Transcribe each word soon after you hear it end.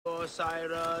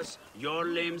Osiris. Your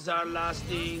limbs are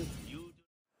lasting.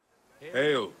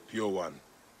 Hail, Pure One.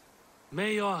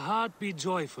 May your heart be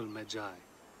joyful, Magi.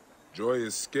 Joy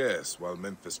is scarce while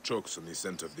Memphis chokes on the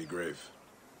scent of the grave.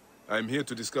 I am here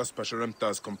to discuss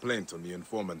Pasherenptah's complaint on the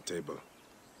informant table.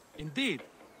 Indeed.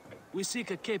 We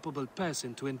seek a capable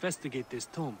person to investigate this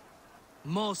tomb.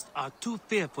 Most are too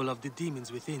fearful of the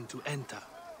demons within to enter.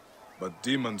 But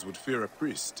demons would fear a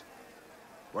priest.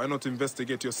 Why not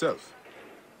investigate yourself?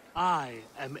 I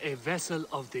am a vessel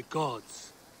of the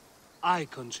gods. I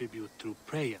contribute through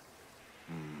prayer.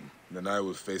 Then I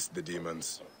will face the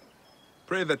demons.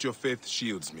 Pray that your faith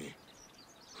shields me.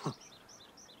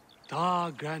 Ta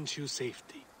grant you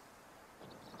safety.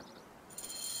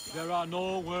 There are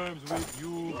no worms with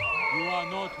you. You are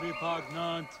not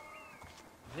repugnant.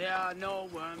 There are no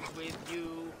worms with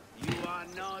you. You are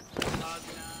not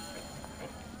repugnant.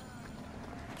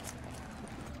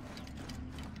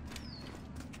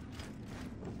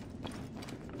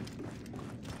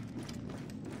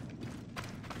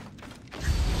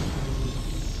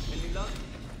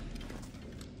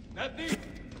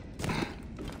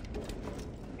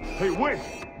 Hey, wait!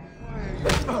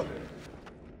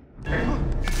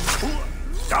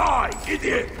 Die,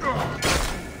 idiot!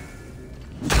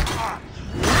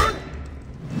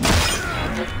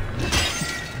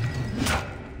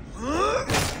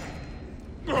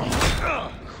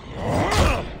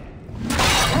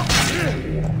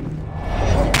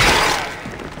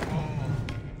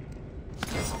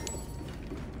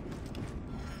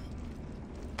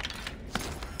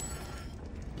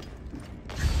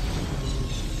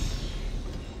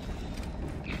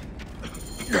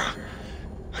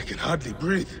 I can hardly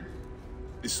breathe.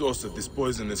 The source of this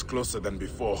poison is closer than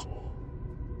before.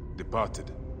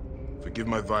 Departed, forgive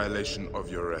my violation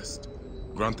of your rest.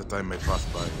 Grant that I may pass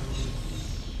by.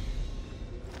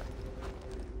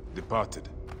 Departed.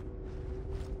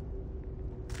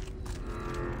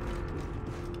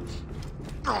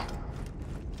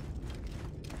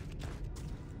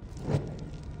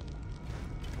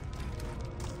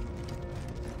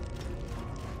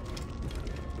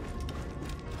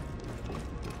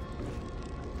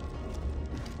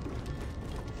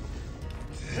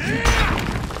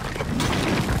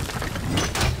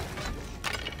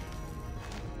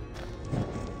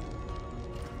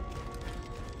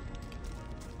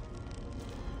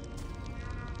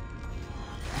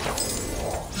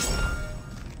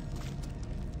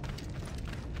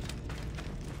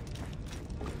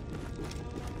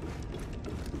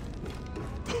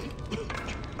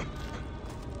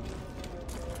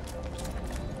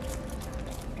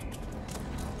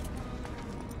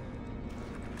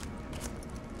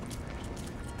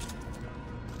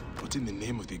 What in the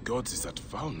name of the gods is that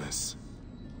foulness?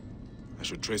 I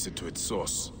should trace it to its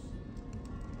source.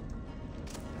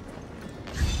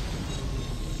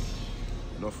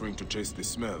 An offering to chase the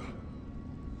smell.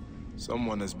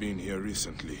 Someone has been here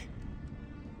recently.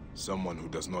 Someone who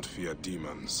does not fear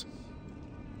demons.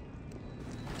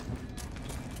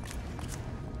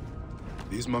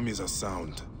 These mummies are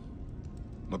sound,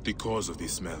 not the cause of the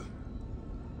smell.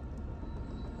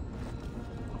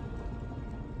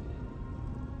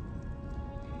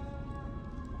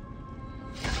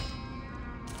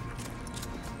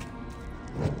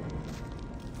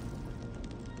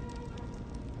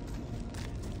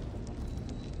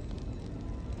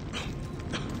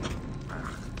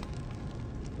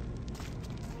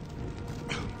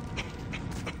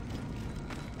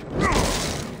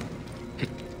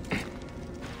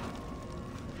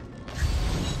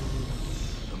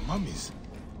 Mummies.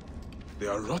 They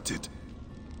are rotted.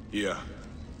 Here,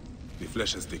 the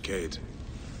flesh has decayed,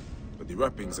 but the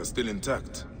wrappings are still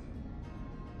intact.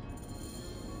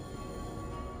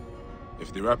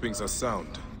 If the wrappings are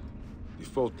sound, the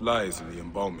fault lies in the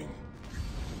embalming.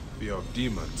 Fear of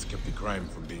demons kept the crime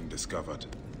from being discovered.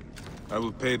 I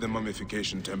will pay the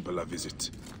mummification temple a visit.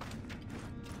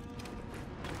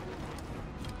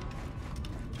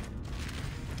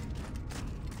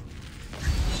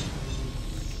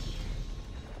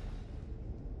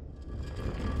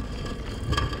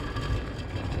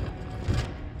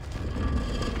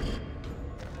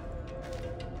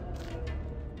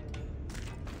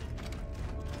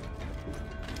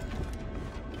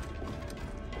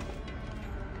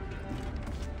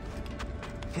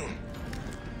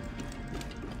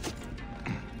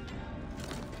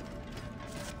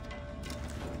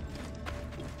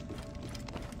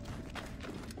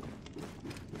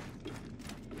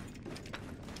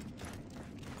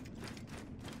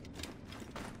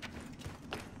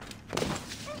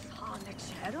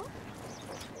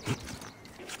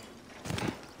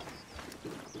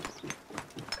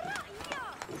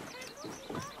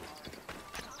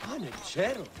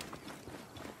 cielo.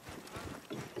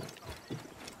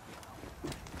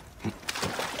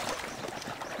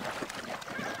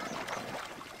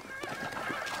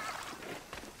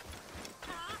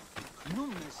 Non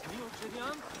me snio,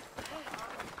 Cerian?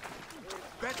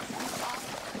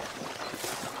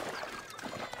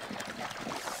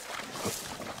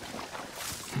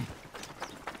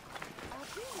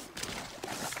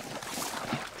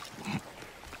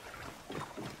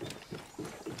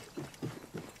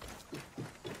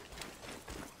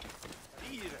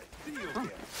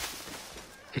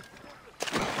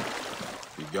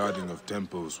 The guarding of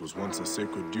temples was once a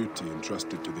sacred duty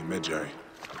entrusted to the Magi.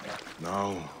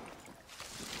 Now,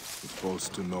 it falls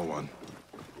to no one.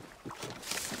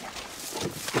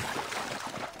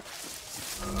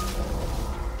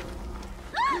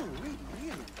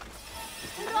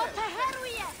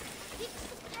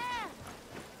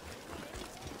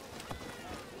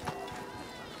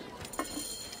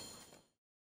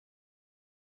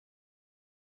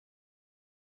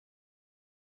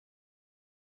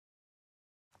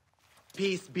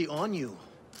 Peace be on you.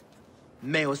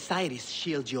 May Osiris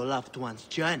shield your loved one's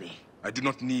journey. I do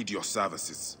not need your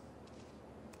services.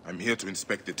 I'm here to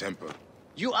inspect the temple.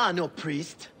 You are no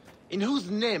priest. In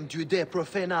whose name do you dare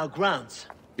profane our grounds?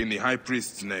 In the High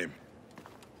Priest's name.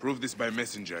 Prove this by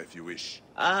messenger if you wish.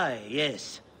 Ah,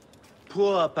 yes.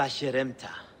 Poor Pasheremta.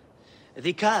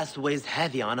 The curse weighs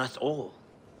heavy on us all.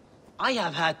 I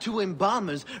have had 2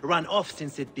 embalmers run off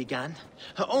since it began.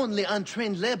 Only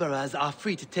untrained laborers are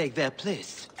free to take their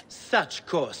place. Such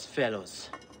course,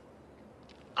 fellows.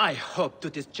 I hope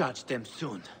to discharge them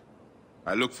soon.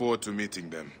 I look forward to meeting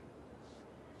them.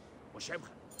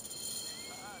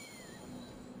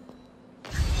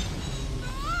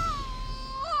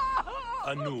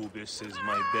 Anubis is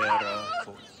my bearer,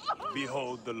 for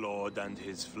behold the Lord and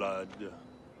his flood.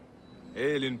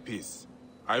 Hail in peace.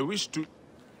 I wish to...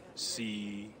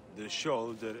 See, the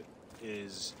shoulder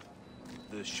is...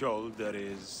 The shoulder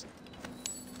is...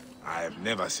 I have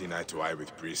never seen eye to eye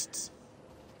with priests.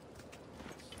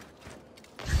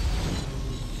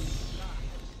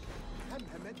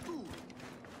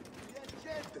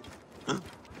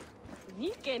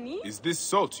 Is this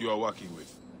salt you are working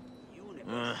with?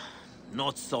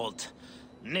 Not salt.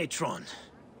 Natron.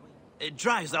 It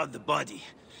dries out the body,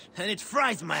 and it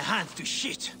fries my hands to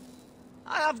shit.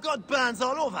 I have got burns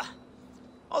all over.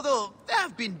 Although, they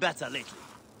have been better lately.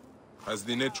 Has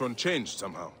the natron changed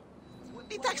somehow?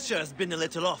 The texture has been a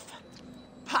little off.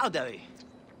 Powdery.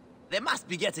 They must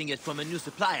be getting it from a new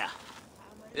supplier.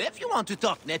 If you want to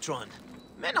talk natron,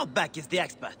 Menobek is the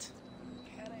expert.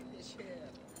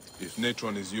 If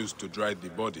natron is used to dry the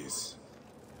bodies,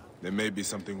 there may be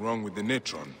something wrong with the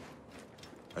natron.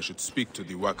 I should speak to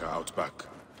the worker out back.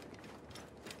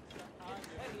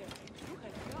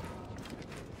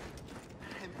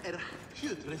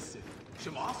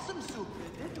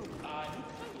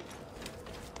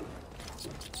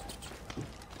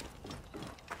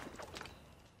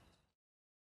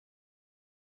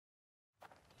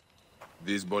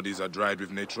 These bodies are dried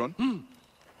with natron?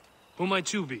 Who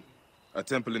might you be? A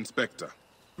temple inspector.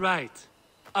 Right.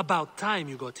 About time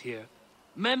you got here.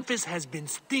 Memphis has been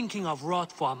stinking of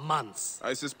rot for months.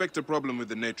 I suspect a problem with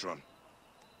the natron.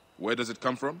 Where does it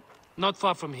come from? Not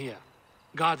far from here.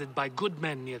 Guarded by good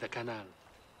men near the canal.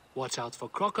 Watch out for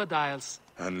crocodiles.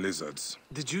 And lizards.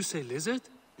 Did you say lizard?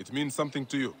 It means something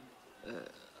to you.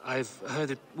 I've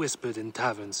heard it whispered in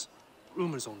taverns.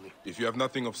 Rumors only. If you have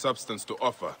nothing of substance to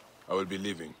offer, I will be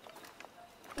leaving.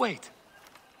 Wait.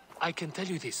 I can tell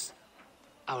you this.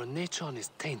 Our natron is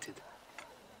tainted.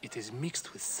 It is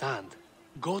mixed with sand.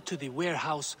 Go to the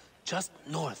warehouse just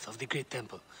north of the Great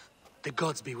Temple. The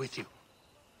gods be with you.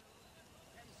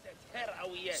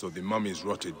 So the mummies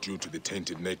rotted due to the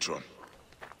tainted natron.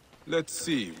 Let's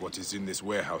see what is in this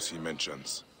warehouse he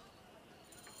mentions.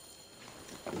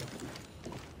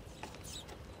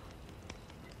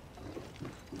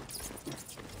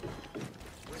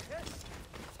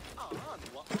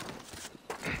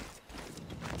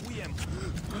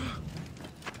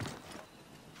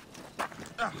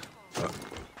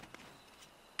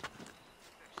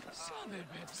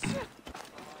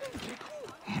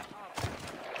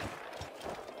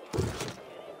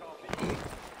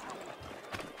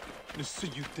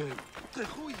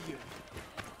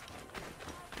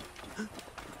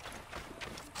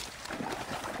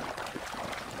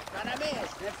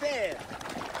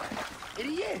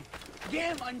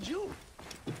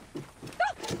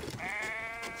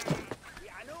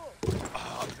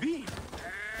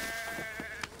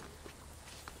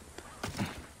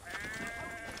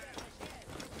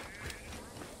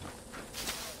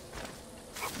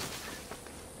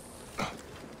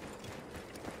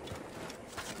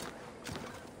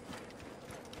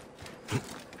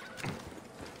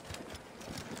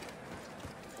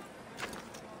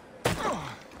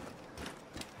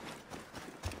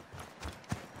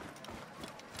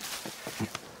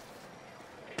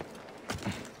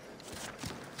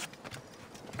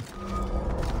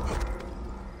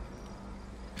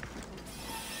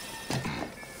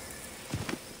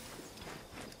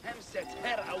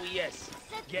 yes.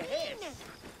 Yes.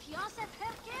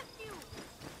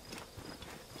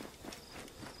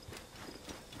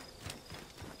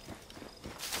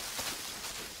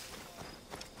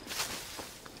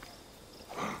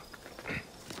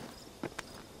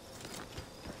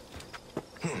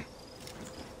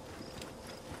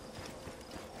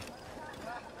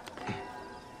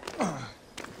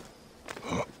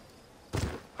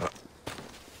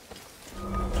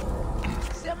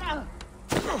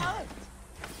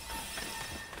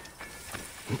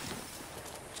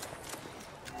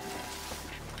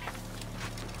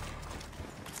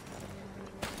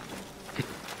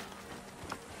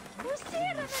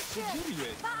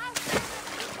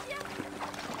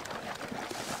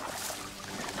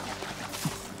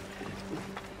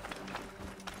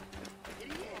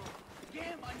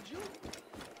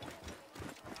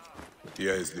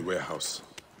 Here is the warehouse.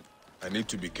 I need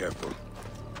to be careful.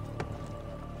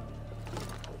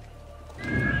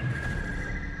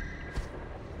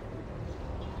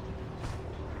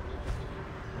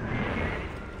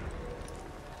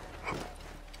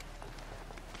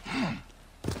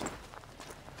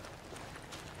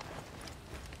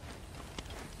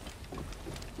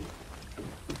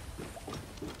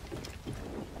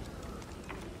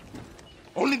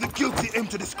 Only the guilty aim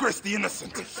to disgrace the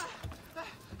innocent.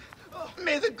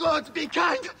 May the gods be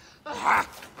kind!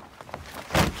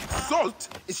 Salt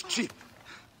is cheap.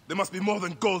 There must be more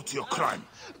than gold to your crime.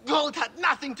 Gold had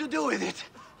nothing to do with it.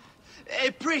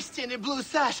 A priest in a blue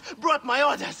sash brought my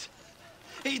orders.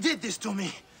 He did this to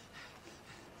me.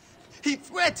 He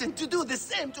threatened to do the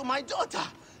same to my daughter.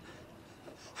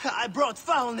 I brought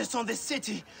foulness on this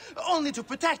city, only to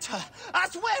protect her. I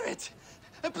swear it!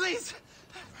 Please!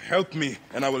 Help me,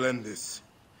 and I will end this.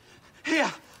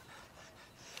 Here!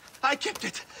 I kept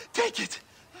it. Take it.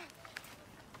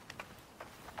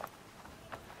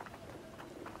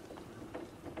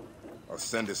 I'll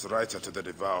send this writer to the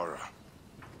Devourer.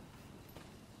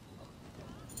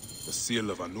 The seal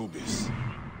of Anubis.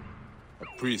 A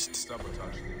priest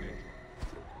sabotaged the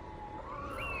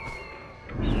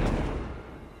name.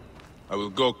 I will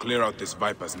go clear out this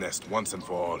viper's nest once and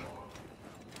for all.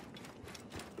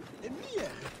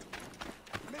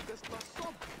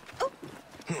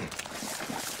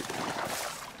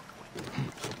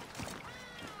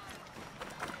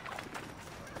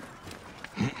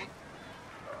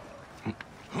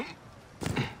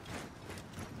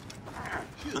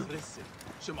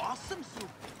 Some awesome soup.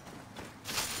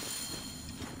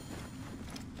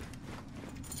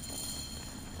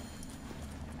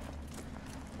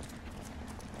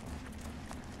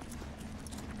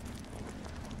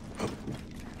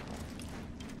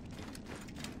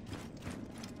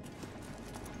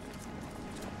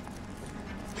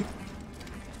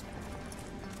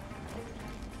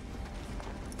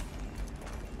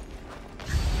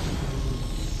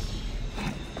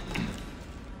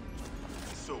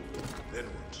 So, then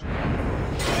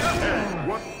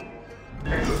What?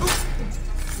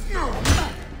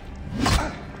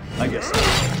 I guess so.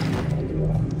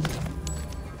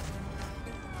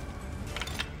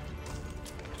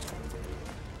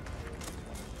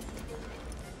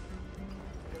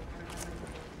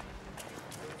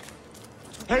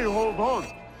 Hey, hold on!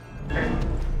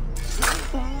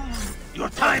 Your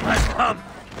time has come!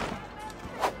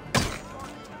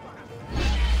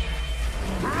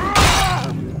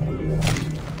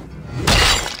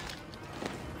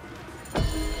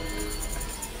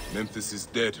 Memphis is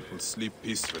dead. We'll sleep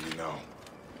peacefully now.